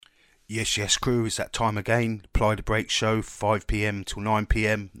Yes, yes, crew, it's that time again. Apply the Break show, 5pm till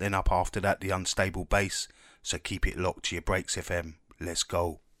 9pm. Then up after that, the Unstable Bass. So keep it locked to your Breaks FM. Let's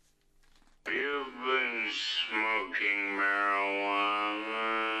go. You've been smoking marijuana.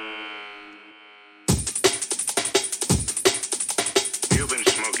 You've been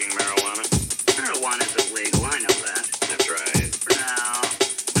smoking marijuana. Marijuana's illegal, I know that. That's right. For now,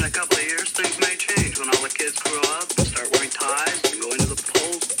 in a couple of years, things may change when all the kids grow up and start wearing ties and going to the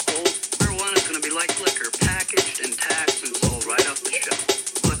polls. Marijuana's going to be like liquor, packaged and taxed and sold right off the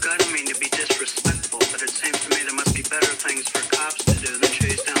shelf. Look, I don't mean to be disrespectful, but it seems to me there must be better things for cops to do than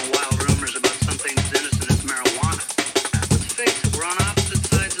chase down wild rumors about something as innocent as marijuana. Let's face it, we're on opposite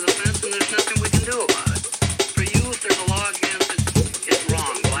sides of the fence and there's nothing we can do about it. For you, if there's a law against it, it's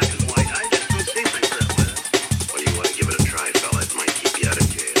wrong, black and white. I just don't see things that way. Well, you want to give it a try, fella? It might keep you out of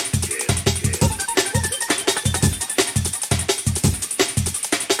jail.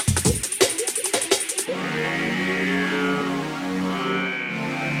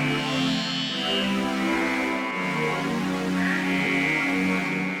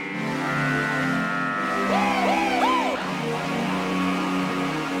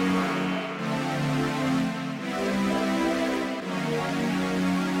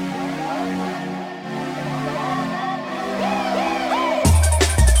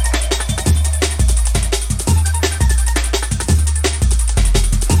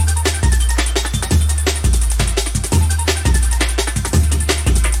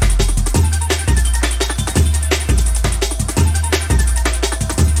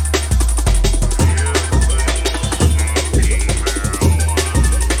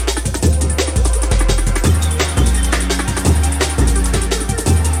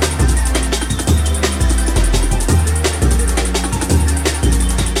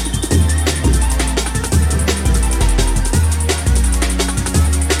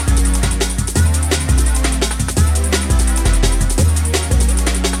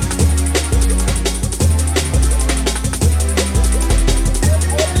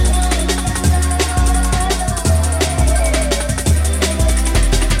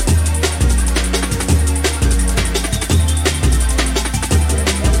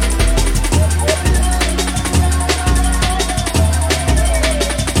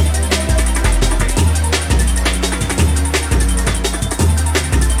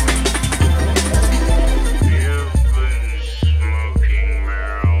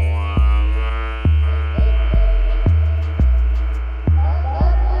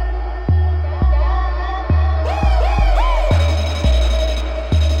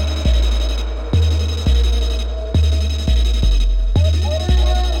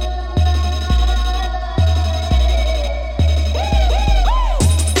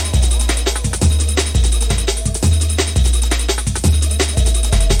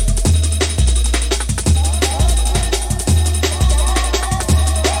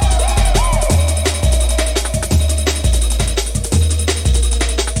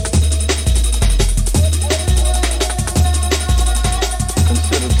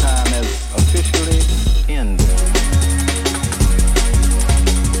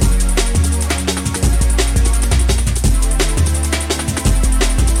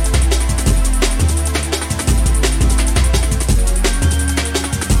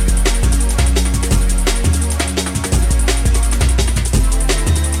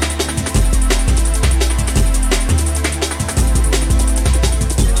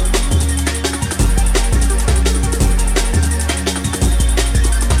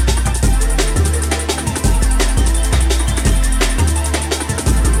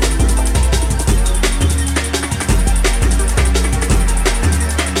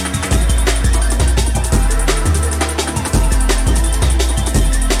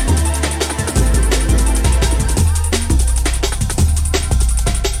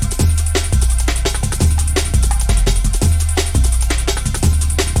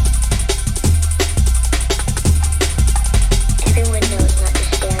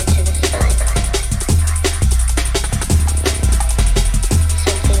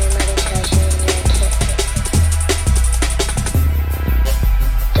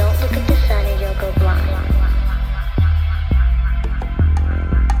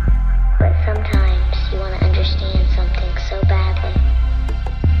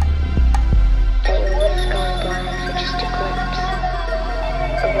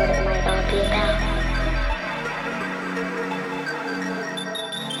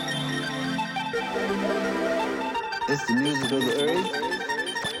 It's the music of the earth,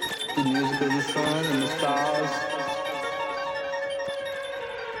 the music of the sun and the stars,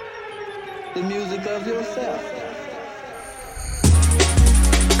 the music of yourself.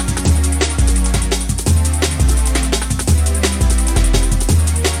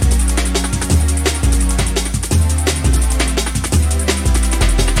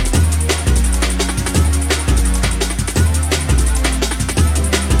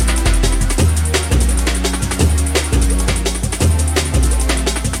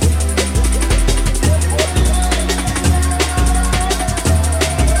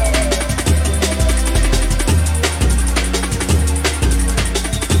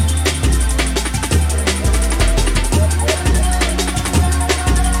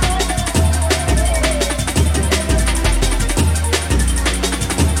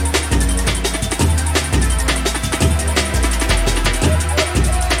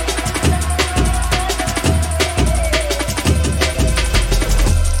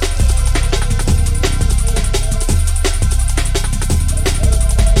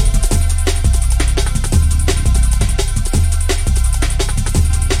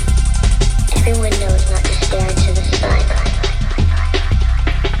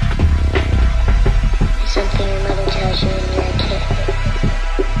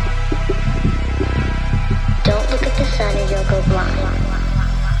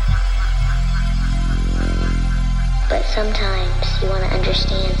 sometimes you want to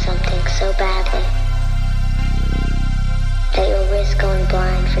understand something so badly that you'll risk going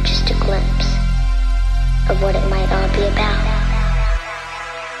blind for just a glimpse of what it might all be about.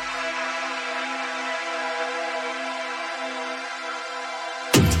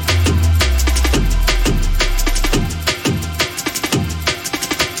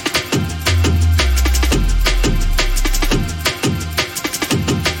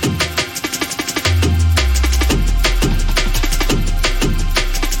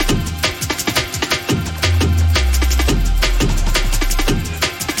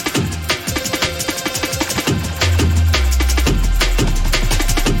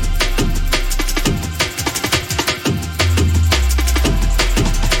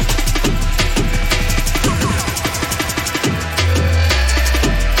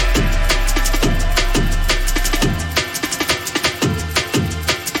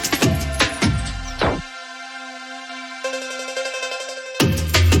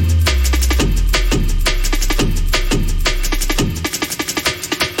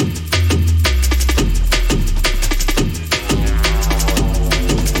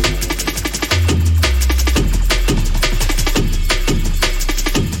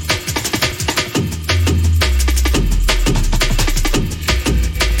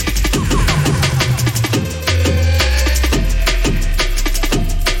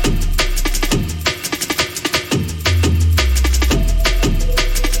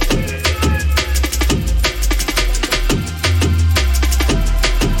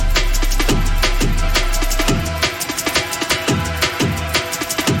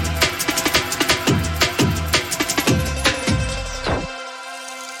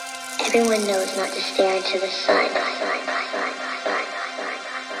 Everyone knows not to stare into the sun.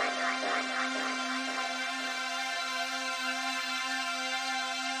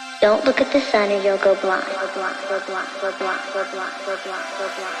 Don't look at the sun or you'll go blind.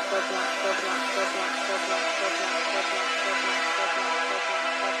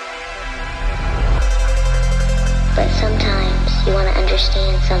 But sometimes you want to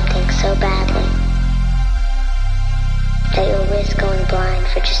understand something so badly that you'll risk going blind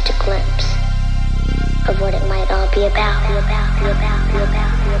for just a glimpse of what it might all be about.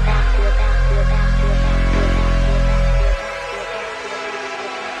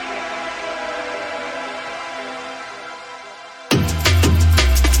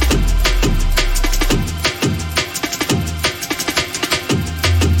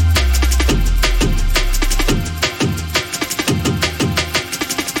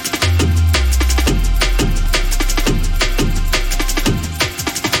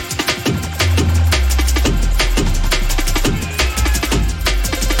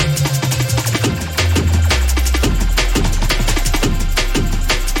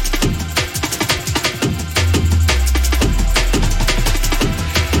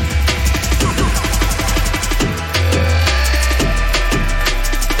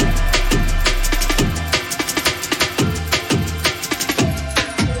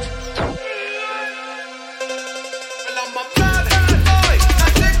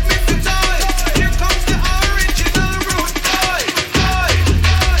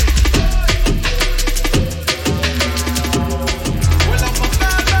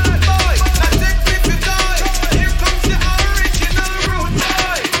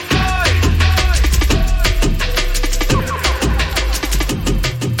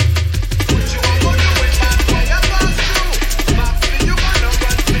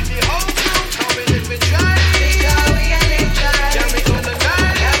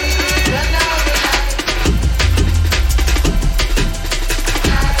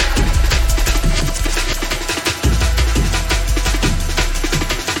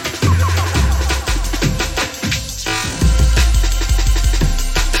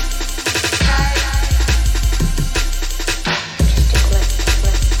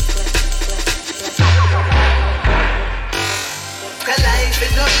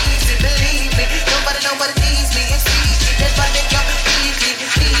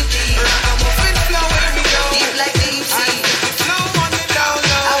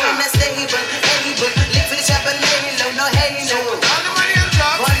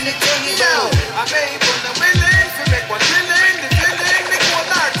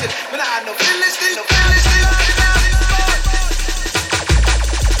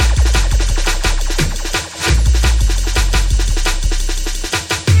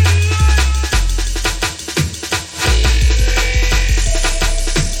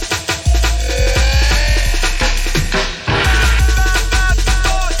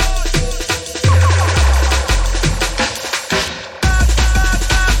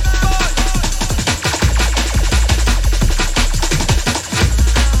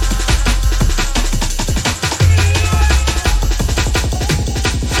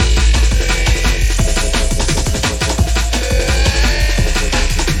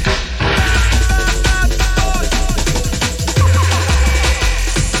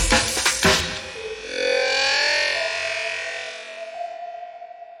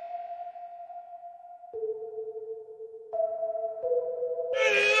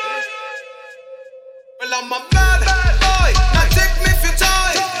 Well, I'm a bad boy. Now take me for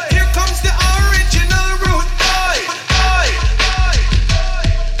toy. Here comes the original root boy.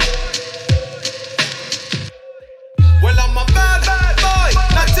 Well, I'm a bad boy.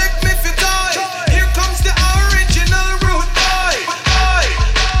 Now take me for toy. Here comes the original root boy.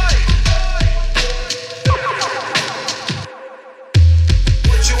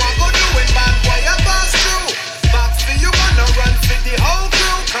 What you are gonna do when bad boy I pass through? Back for you wanna run for the whole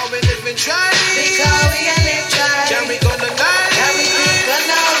crew. How we living Chinese? Because we can live Chinese. Can we gonna lie? Can we think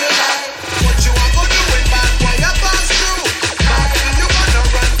another life? What you are gonna do when bad boy I pass through? Back for you wanna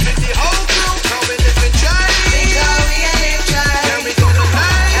run for the whole crew. How we living Chinese? Because we can live Chinese. Can we gonna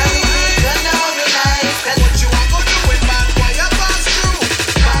lie? Can we think another life? What you are gonna do when bad boy I pass through?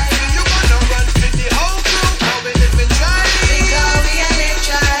 Back for you wanna run for the whole crew. How we living Chinese? Because we can live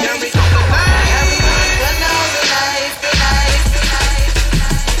Chinese. Can we gonna lie? Can we think another life?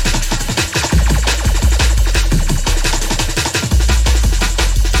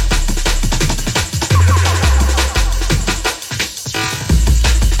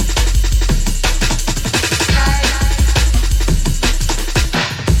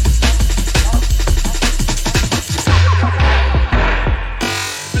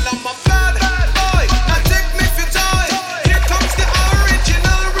 Well, I'm a bad boy. Now take me for toy. Here comes the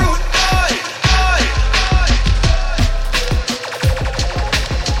original root boy.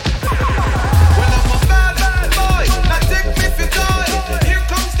 Well, I'm a bad boy. Now take me for toy. Here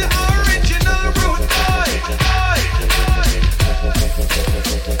comes the original root boy.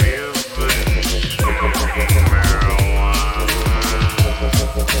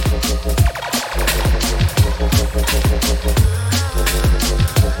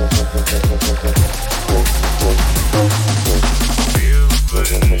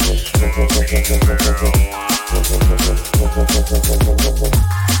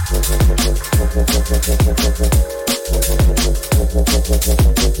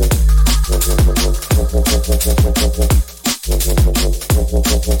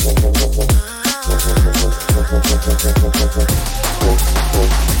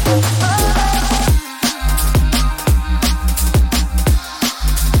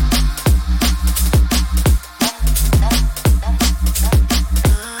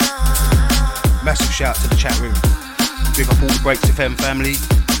 Massive shout to the chat room. Big up all the Breaks FM family.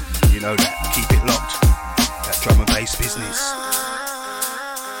 You know that. Keep it locked. That drum and bass business.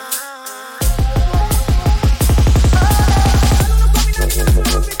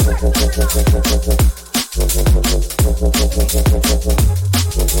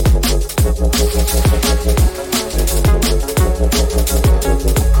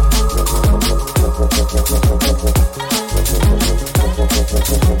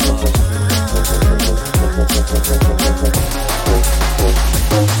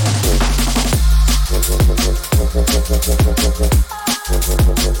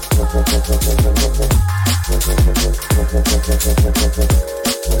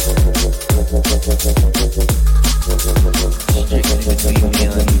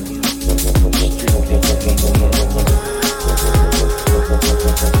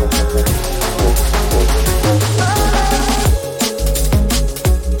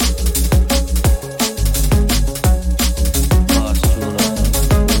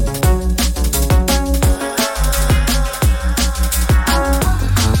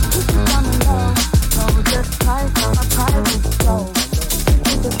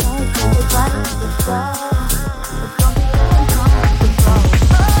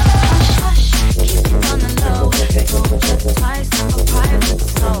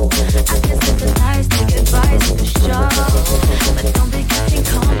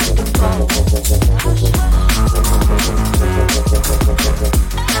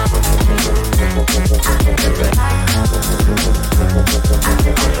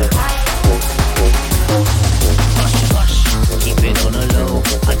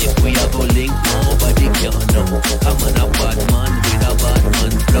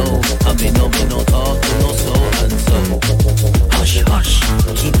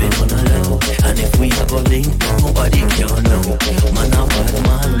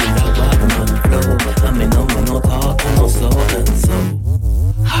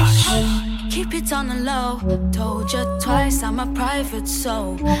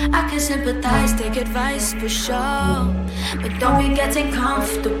 Advice for sure, but don't be getting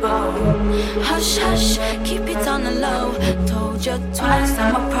comfortable. Hush, hush, keep it on the low. Told you twice,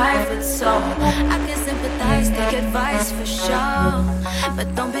 I'm a private soul. I can sympathize, take advice for sure,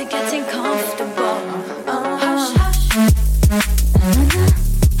 but don't be getting comfortable. Oh, hush, hush.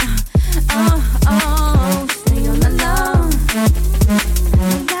 Stay on the low.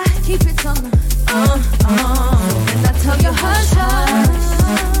 Keep it on the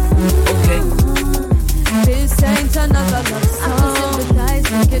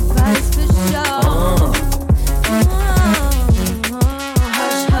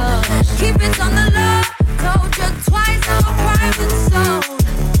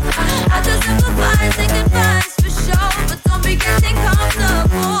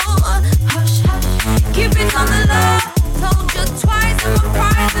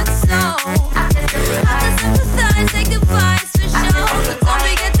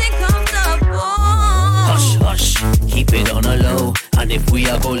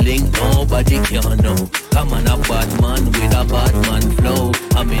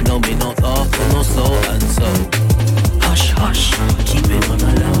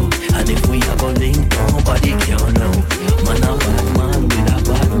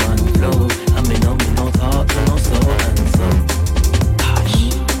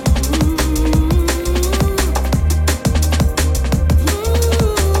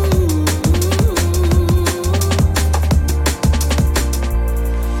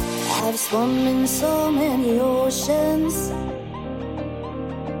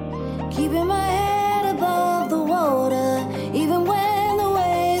keeping my head above the water, even when the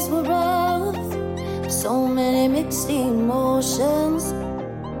waves were rough. So many mixed emotions,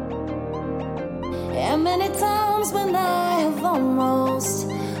 and many times when I have almost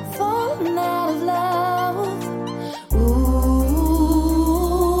fallen out of love. Ooh,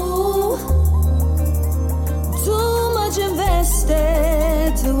 too much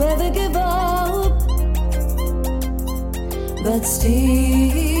invested to ever give up, but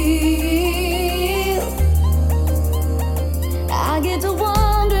still I get to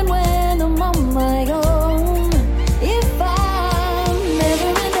wondering when I'm on my own, if I'm never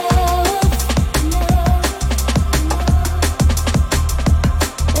enough,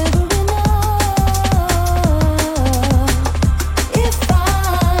 ever enough, if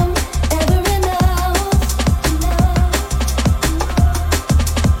I'm ever enough,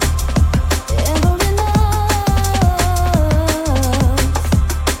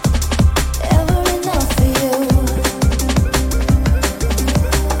 ever enough for you.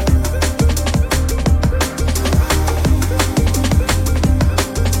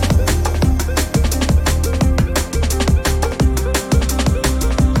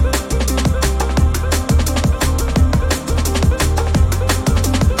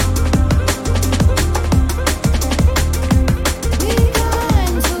 Be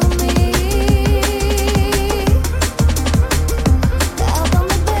kind to me. I've done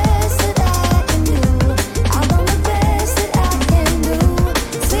the best that I can do. I've done the best that I can do.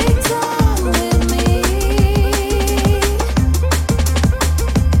 Take time with me.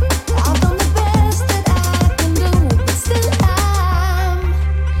 I've done the best that I can do, but still I'm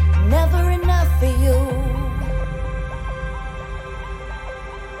never enough for you.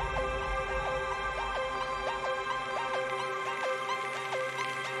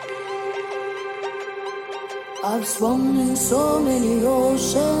 I've swum in so many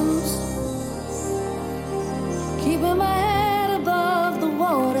oceans, keeping my head above the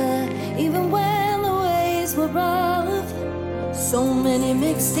water, even when the waves were rough. So many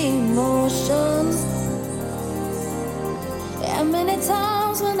mixed emotions, and many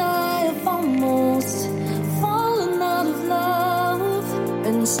times when I have almost fallen out of love,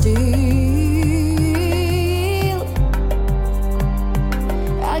 and still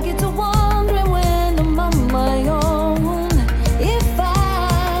I get to wondering when I'm on my own, if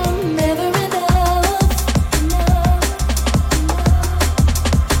I'm never enough,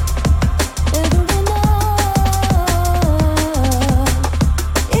 ever enough,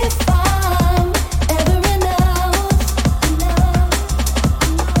 if I'm ever enough,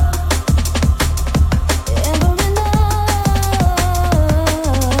 ever enough.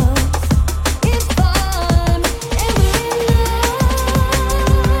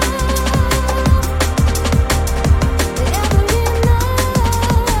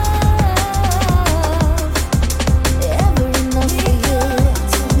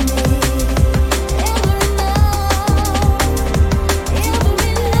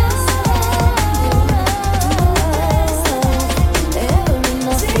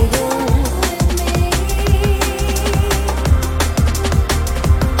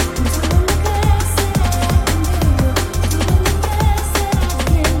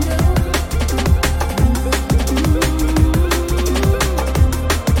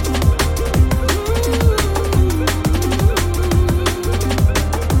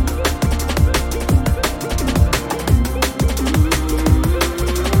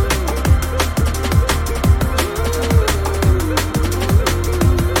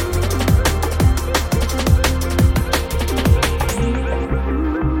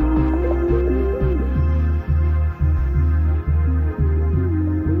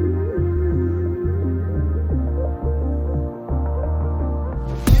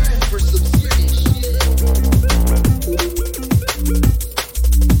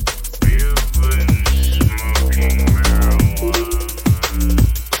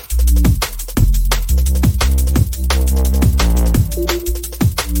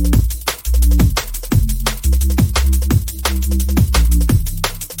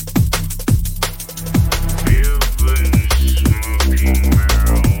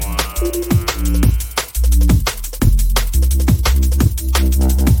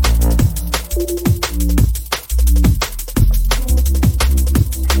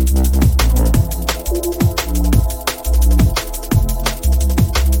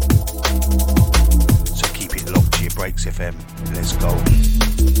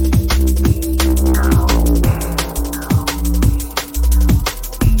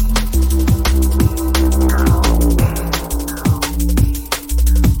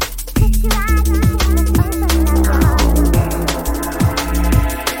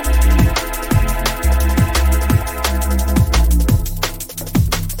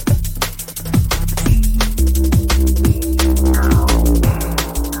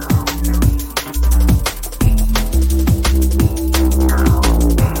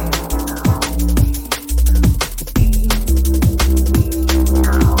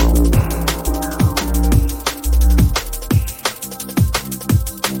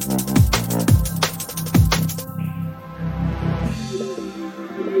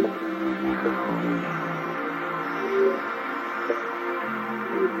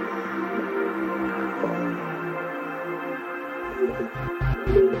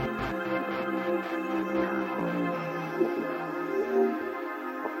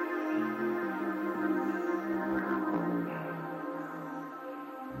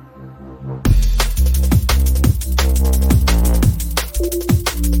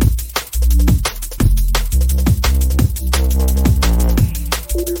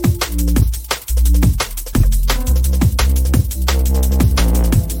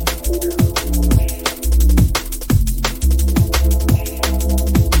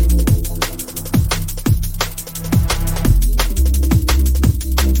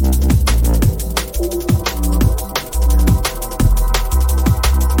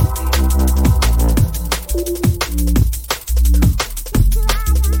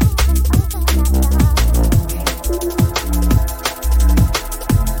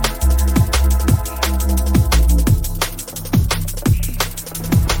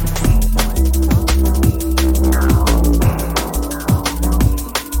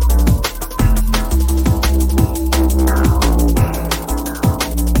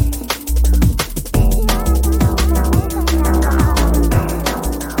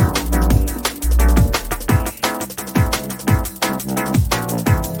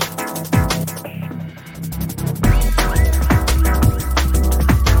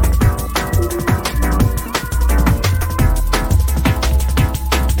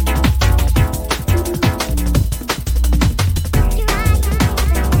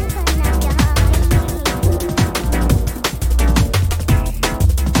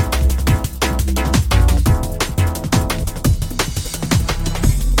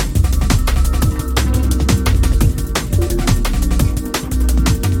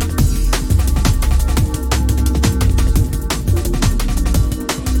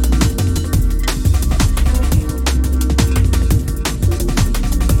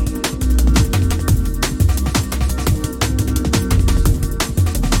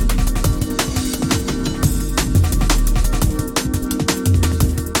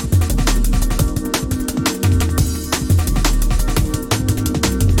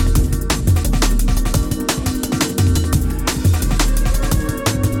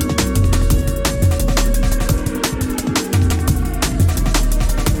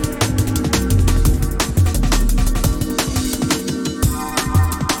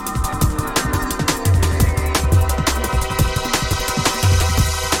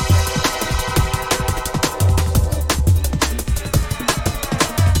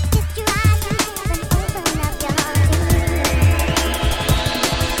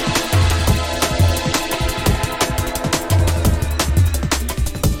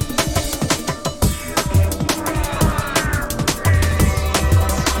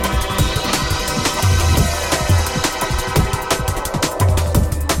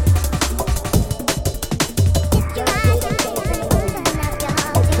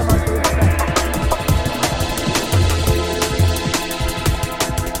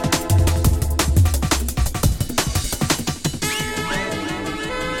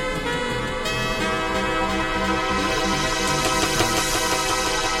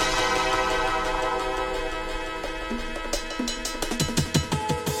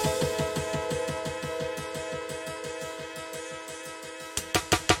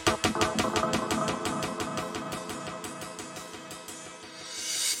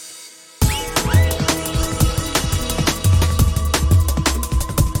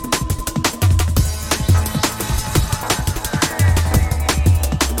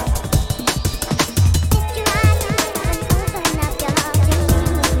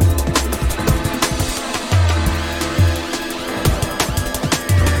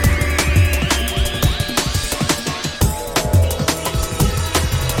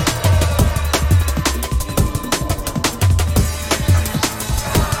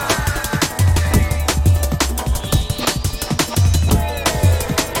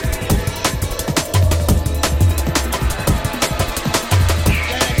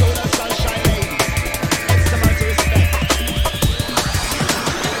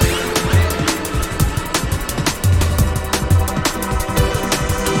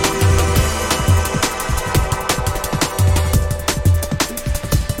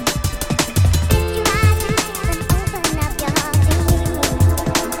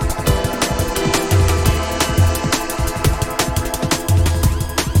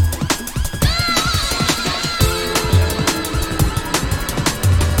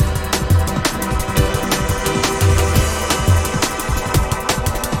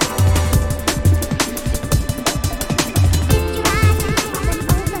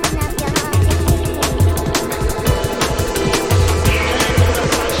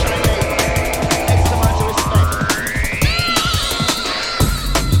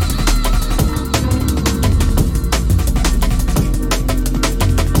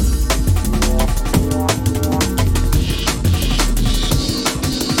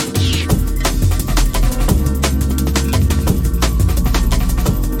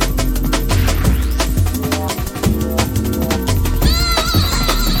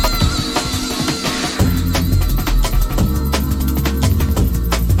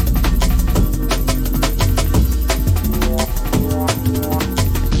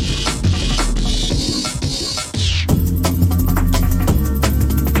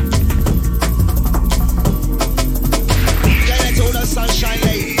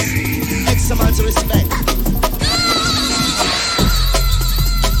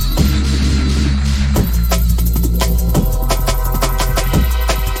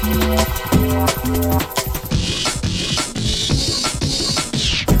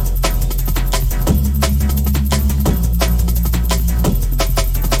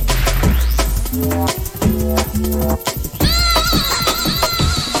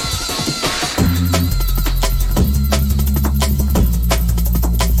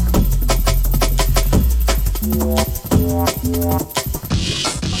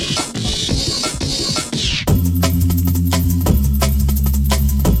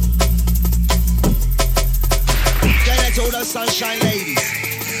 all the sunshine ladies.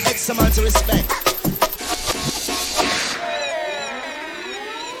 X amount of respect.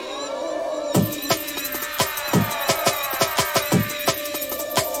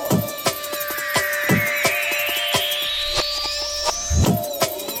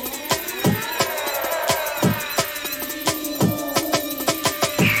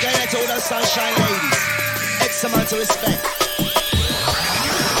 Sunshine ladies, X amount of respect.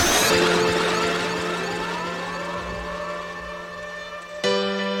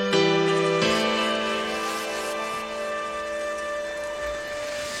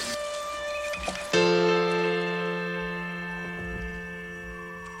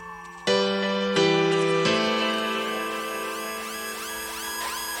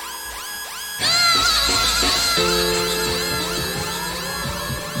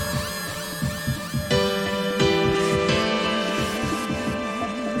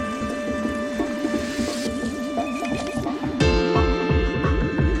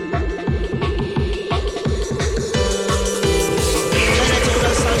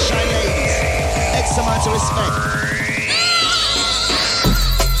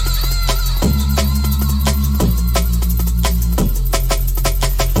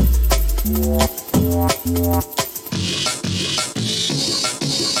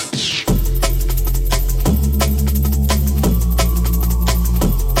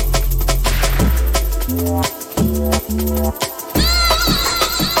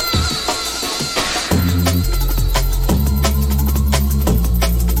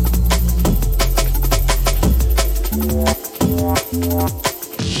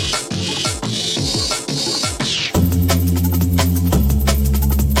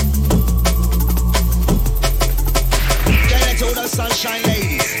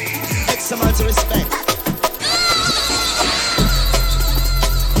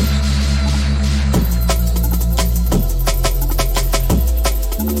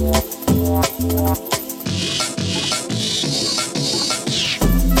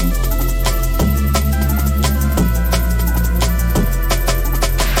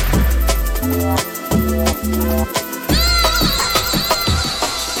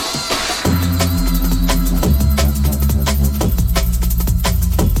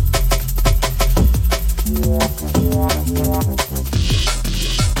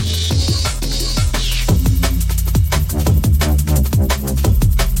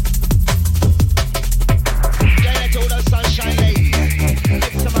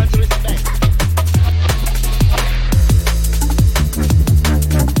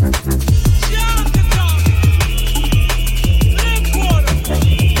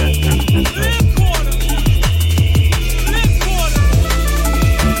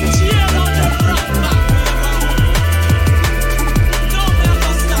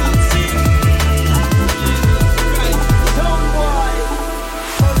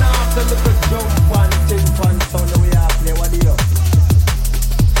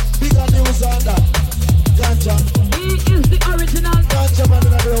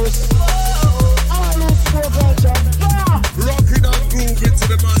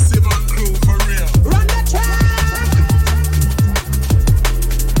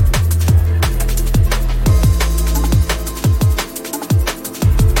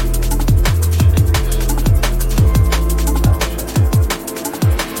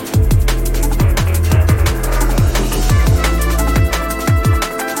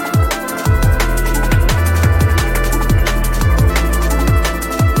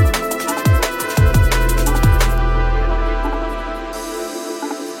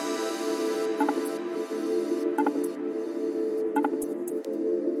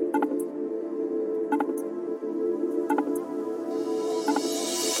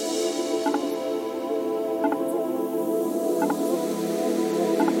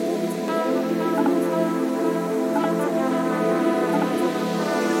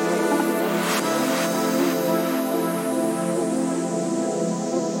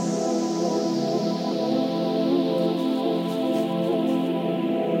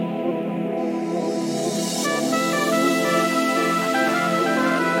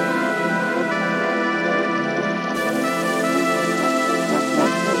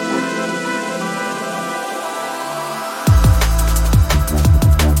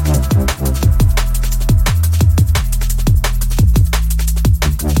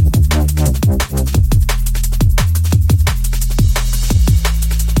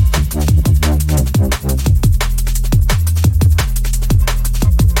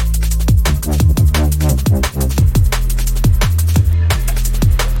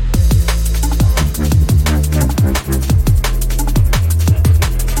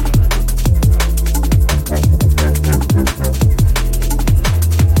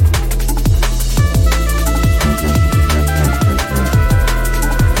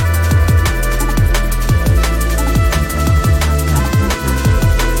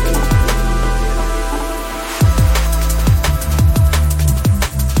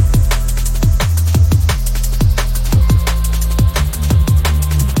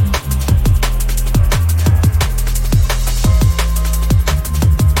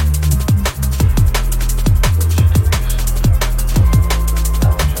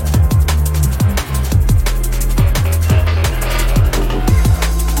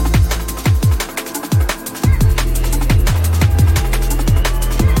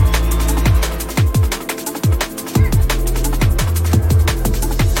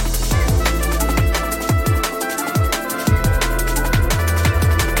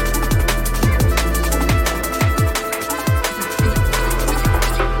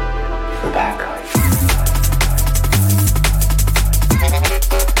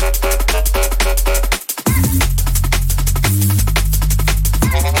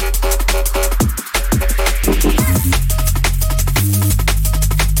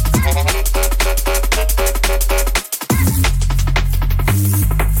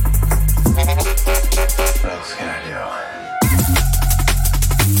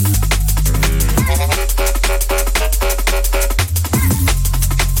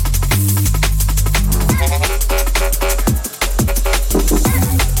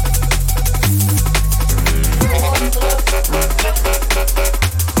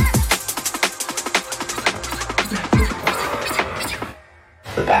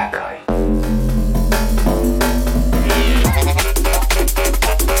 The bad guy.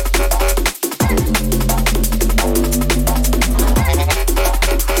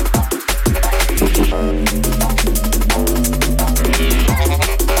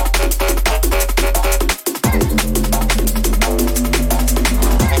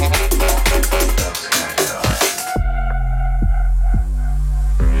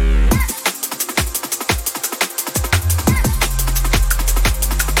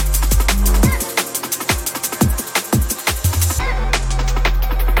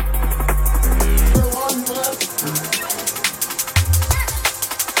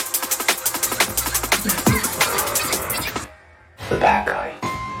 The bad guy.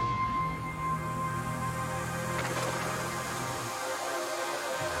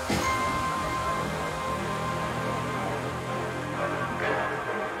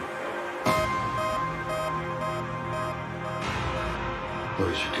 What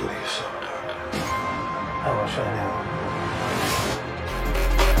did you do to yourself, Doc? I wish I knew.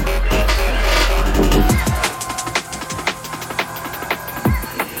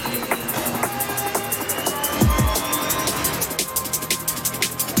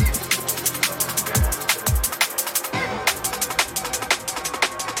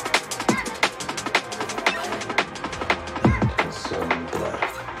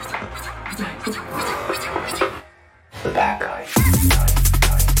 The bad guy.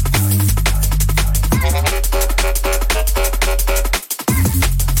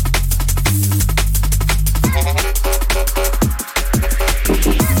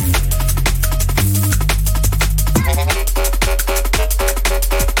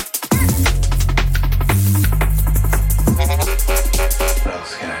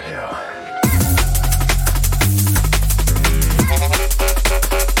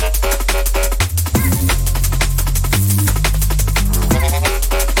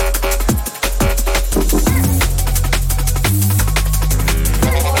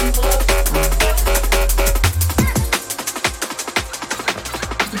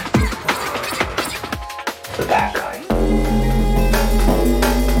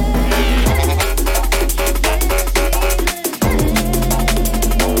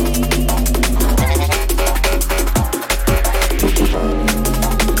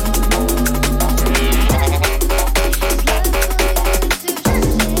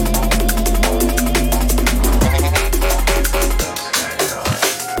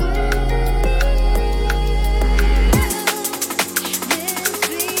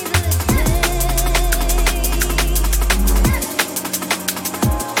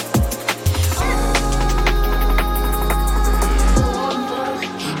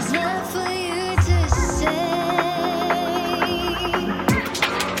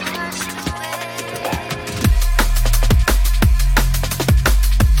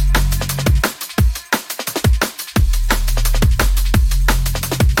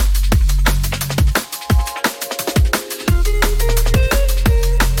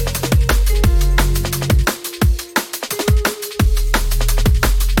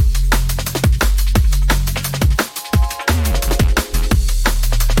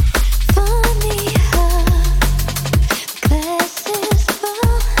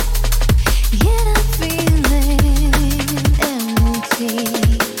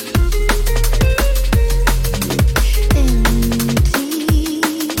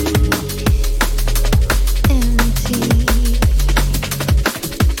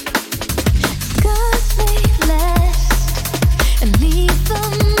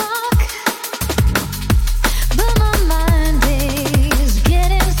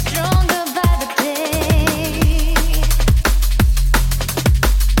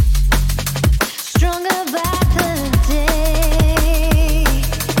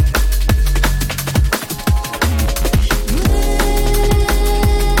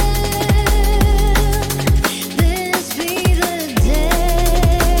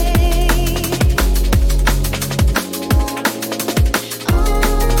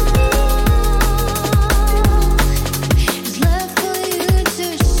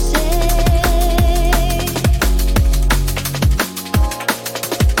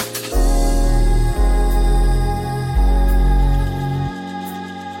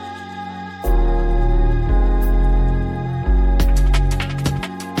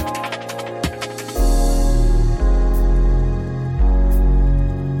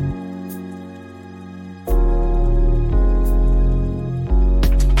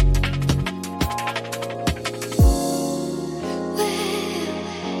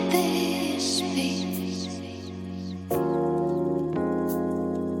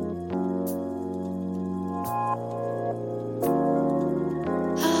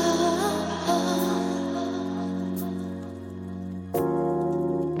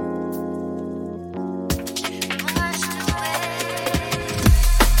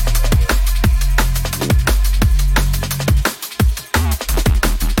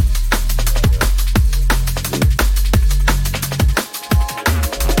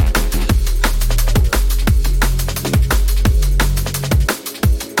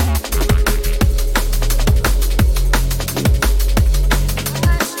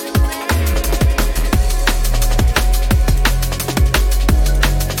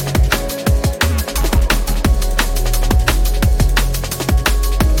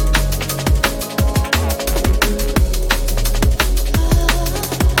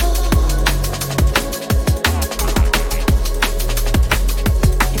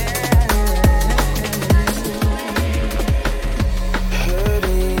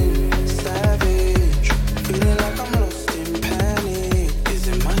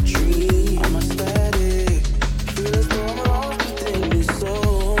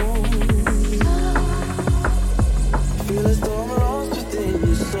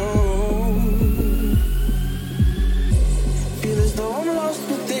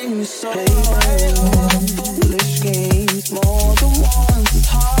 your soul. Play foolish games, more than once. It's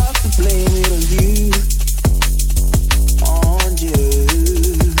hard to blame it on you. On you.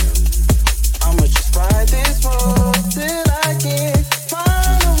 I'ma just ride this road till I can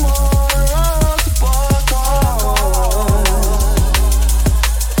find a more road to walk on.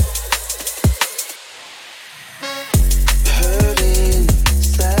 Hurting,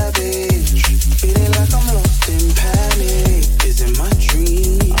 savage, feeling like I'm lost in panic. Is it my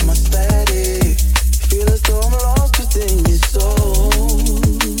dream? I'm a static. Feel as though I'm lost within your soul.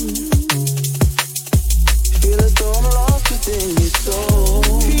 Feel as though I'm lost within your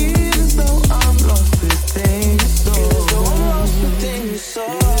soul. Feel as though I'm lost within your soul. Feel as though I'm lost within your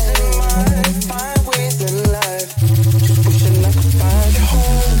soul. Losing my find ways in life. Just wishing I could find a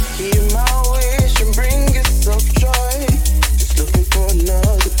home. Hear my wish and bring yourself joy. Just looking for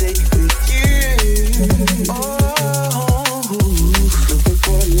another day with you. Oh, looking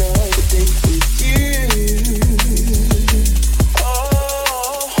for another day with you. Oh,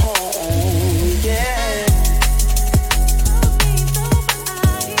 yeah.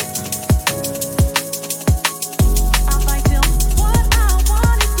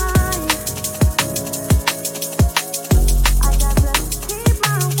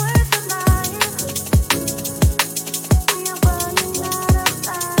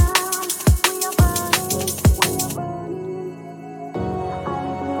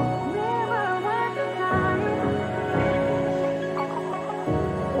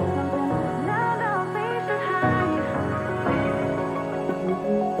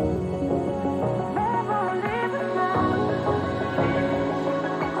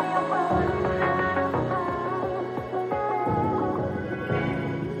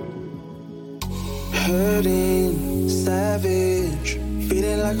 Hurting, savage,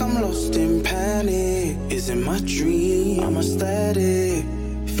 feeling like I'm lost in panic. Is it my dream? I'm a static.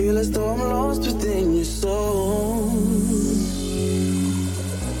 Feel as though I'm lost within your soul.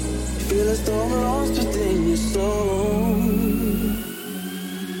 Feel as though I'm lost within your soul.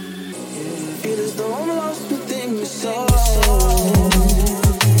 Feel as though I'm lost within your soul.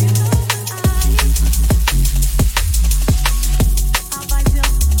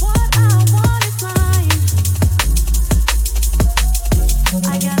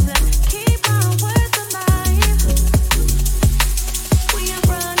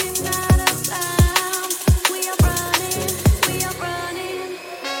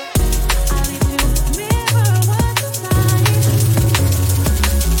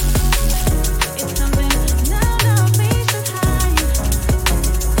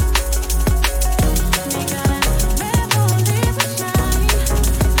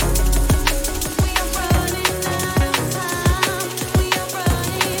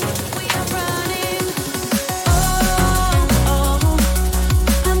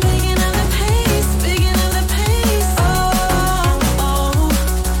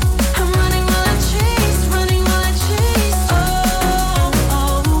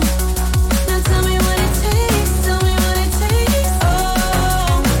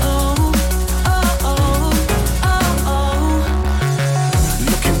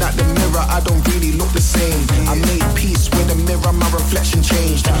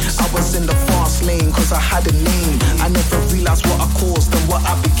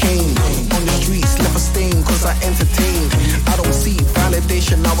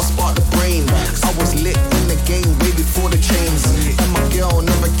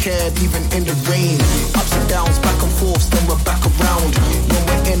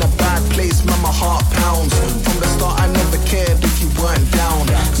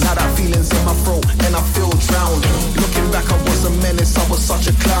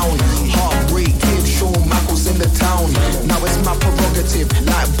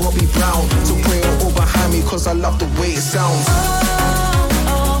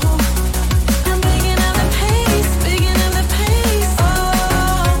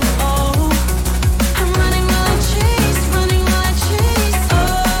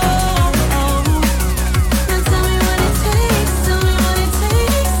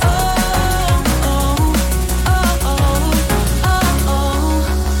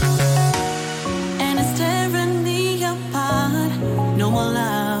 No more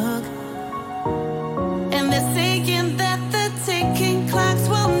luck, and they're saying that the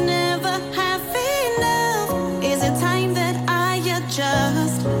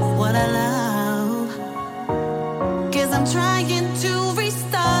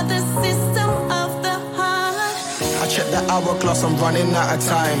hourglass, I'm running out of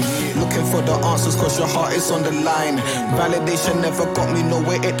time. Looking for the answers cause your heart is on the line. Validation never got me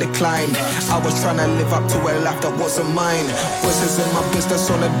nowhere, it declined. I was trying to live up to a life that wasn't mine. Voices in my business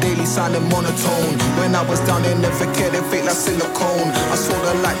on a daily sounding monotone. When I was down there, never cared, it fake like silicone. I saw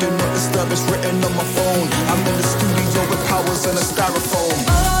the light, do not disturb, it's written on my phone. I'm in the studio with powers and a styrofoam.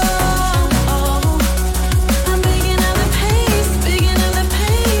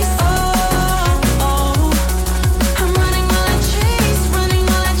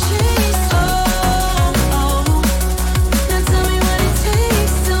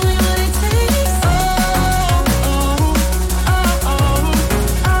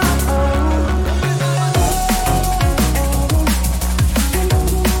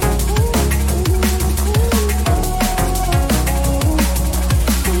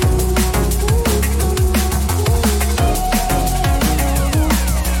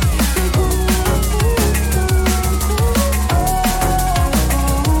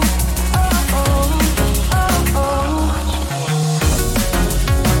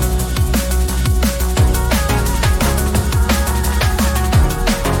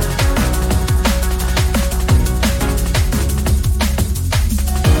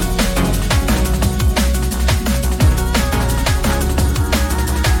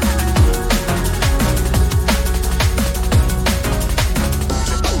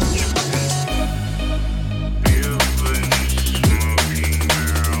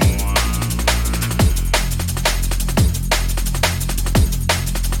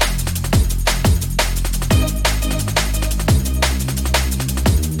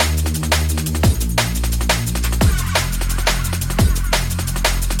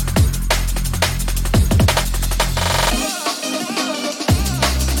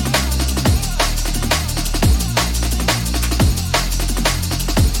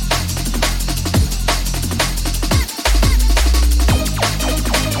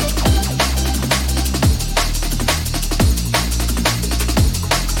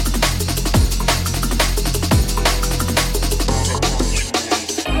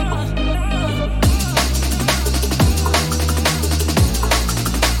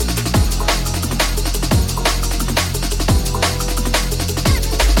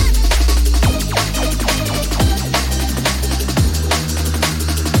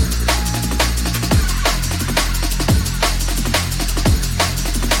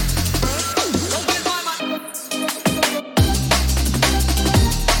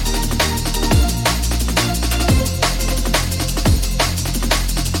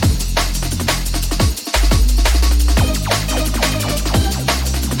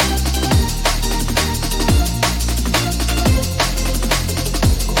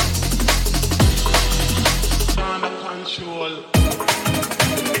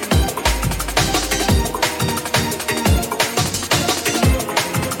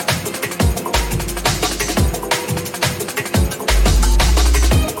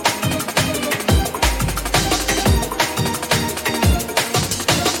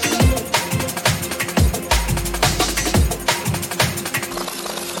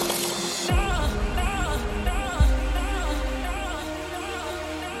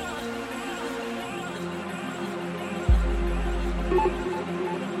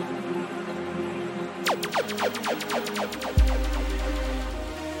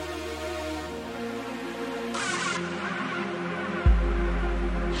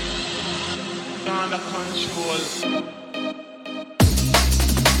 Under control.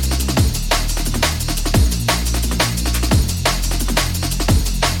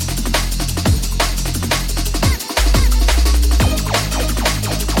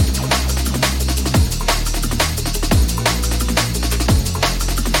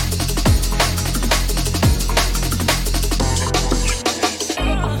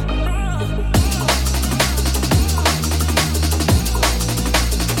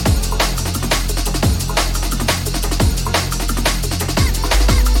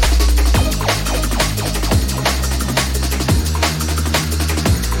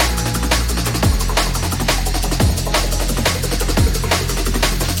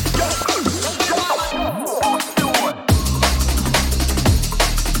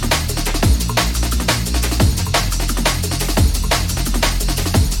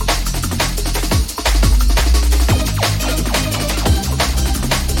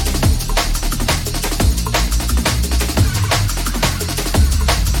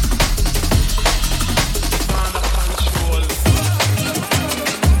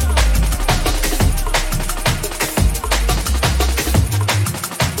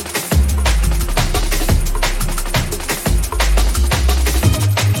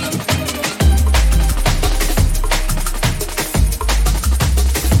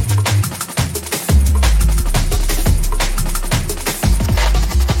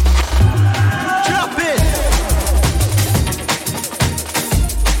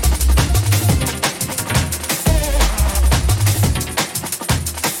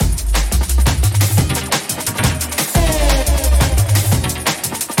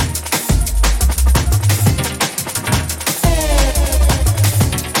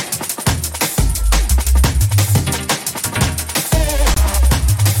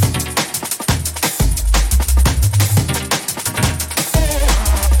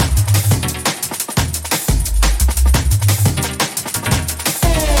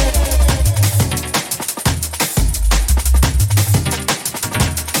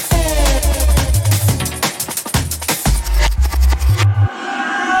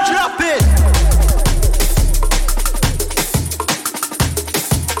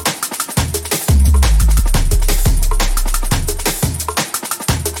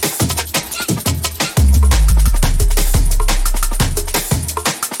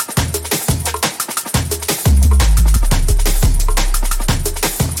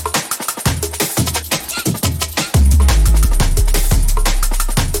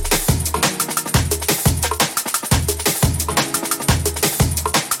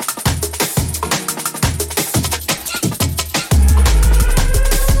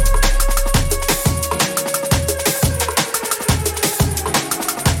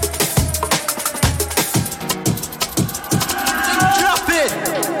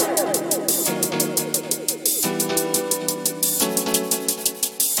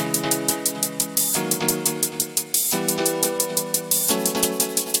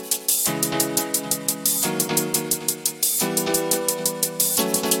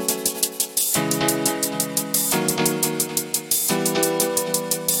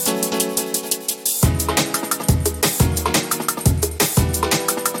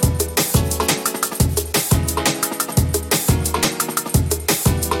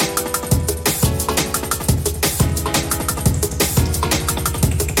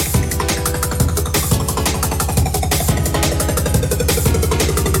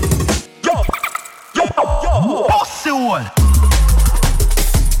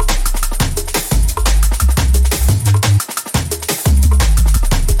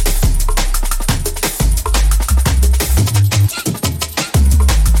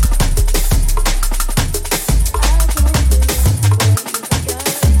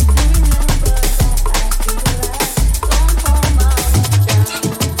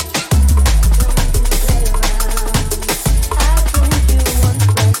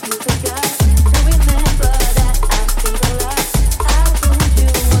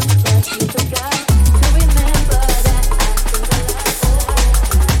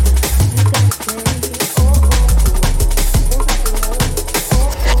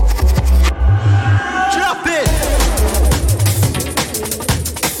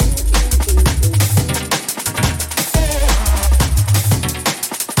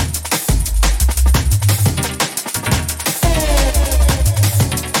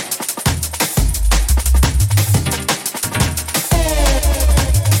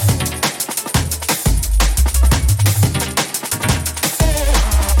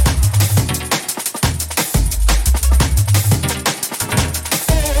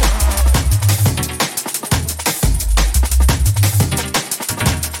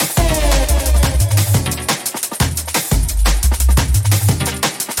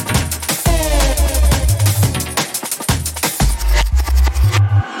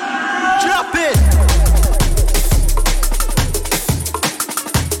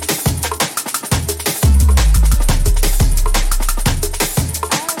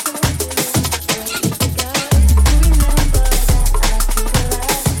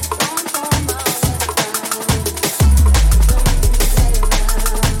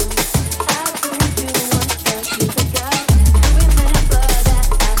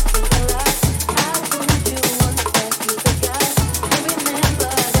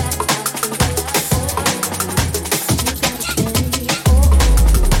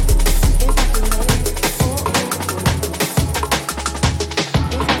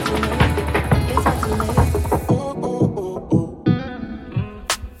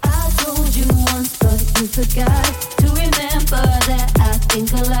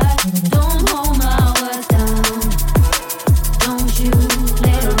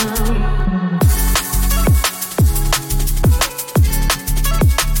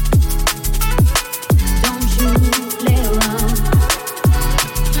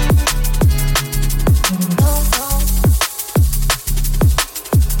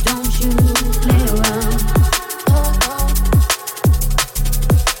 you play around.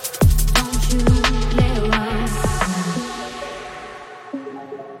 Don't you play around.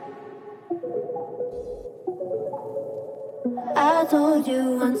 I told you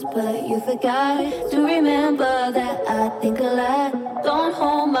once, but you forgot to remember that I think a lot. Don't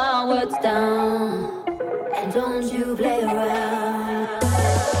hold my words down, and don't you play around.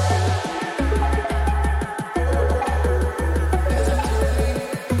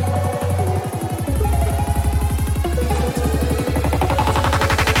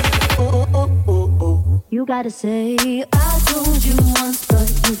 You gotta say, I told you once, but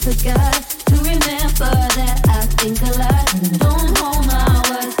you forgot to remember that I think a lot. Don't hold my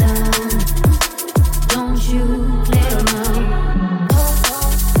words down. Don't you play around.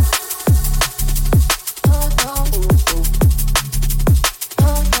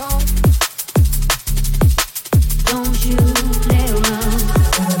 Don't you play around.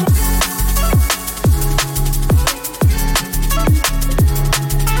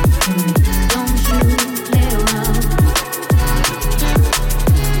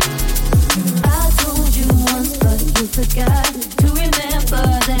 Forgot to remember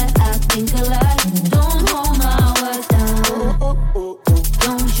that I think a lot. Don't hold my words down.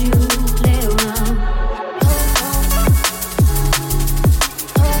 Don't you play around.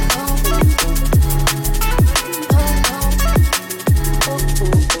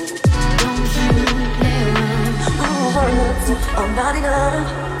 Don't you play around. I'm not enough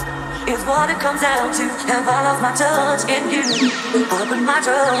is what it comes down to. Have I lost my touch in you? I put my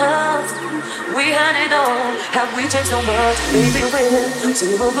trust. We had it all, have we changed so much? Baby, we're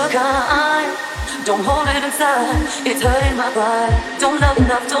two of a kind. Don't hold it inside, it's hurting my pride. Don't love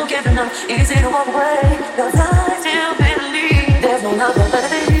enough, don't give enough, easy to walk away. Cause I still believe there's no love better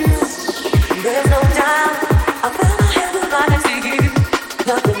than you. There's no doubt, I found my head right next to you.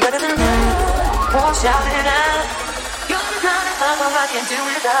 Nothing better than love, won't shout it out. You're the kind of lover I can't do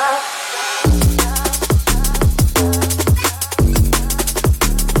without.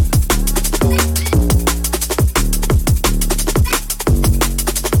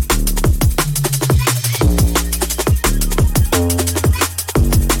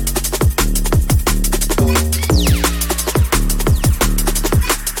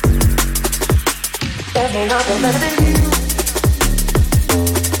 Nothing better than you.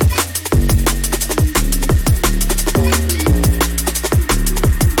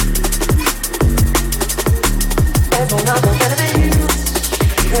 There's no nothing better than you.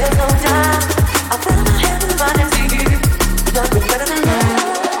 There's no doubt. I found my heaven right next to you. Nothing better than love.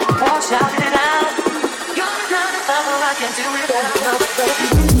 Won't shout it out. You're the kind of lover I can't do without. Nothing better than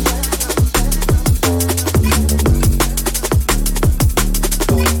you.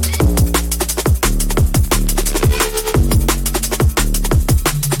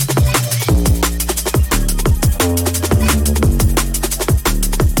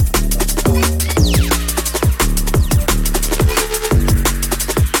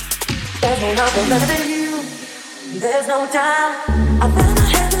 Nothing better than you. There's no doubt. I found my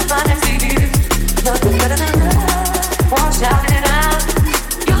heaven right next to you. Nothing better than love. Won't shout it out.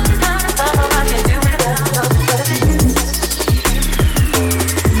 You're the kind of lover I can't do without. Nothing better than you.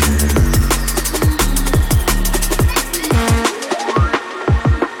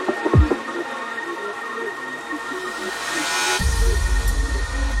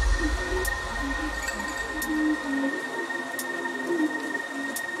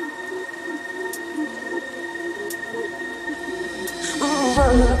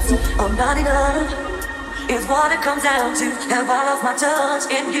 I'm not enough is what it comes down to. Have I lost my touch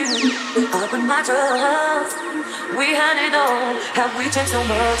in you? I put my trust. We had it all, have we changed so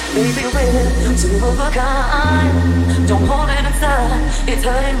much? Baby, we're two of a kind. Don't hold it inside, it's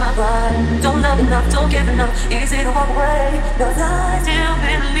hurting my pride. Don't love enough, don't give enough, easy to walk away. Cause I still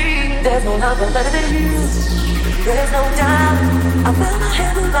believe there's no love better than you. There's no doubt, I found my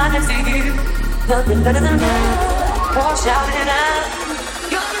heaven right next to you. Nothing better than love, won't shout it out.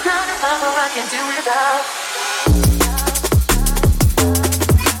 You're the kind of lover I can't do without.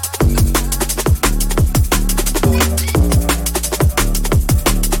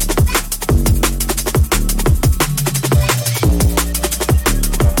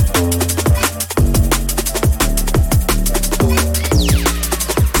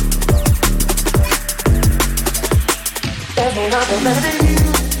 There's no nothing better than you.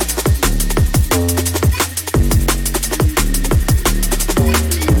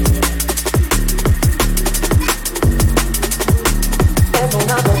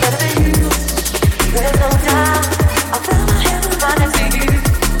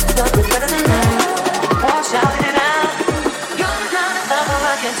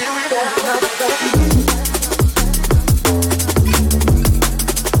 can't do it without you.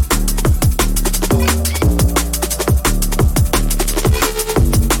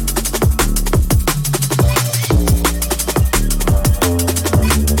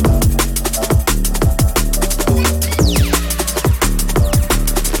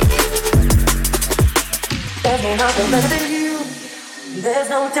 Nothing better than you. There's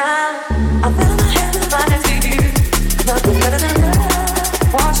no doubt. I feel my hand in my next to you. Nothing better than love.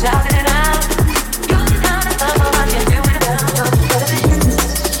 Wash out in and out. You're the kind of love I can't do without. Nothing better than you.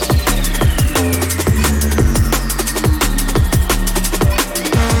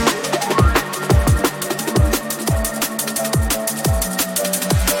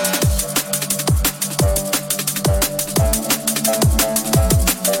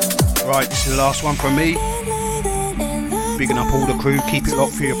 Right, this is the last one from me. Bigging up all the crew, keep it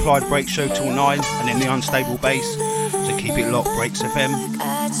locked for your Applied Break show till 9, and then the Unstable Bass, so keep it locked, Breaks FM.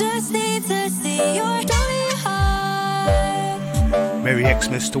 Merry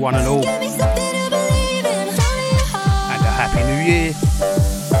Xmas to one and all, and a Happy New Year.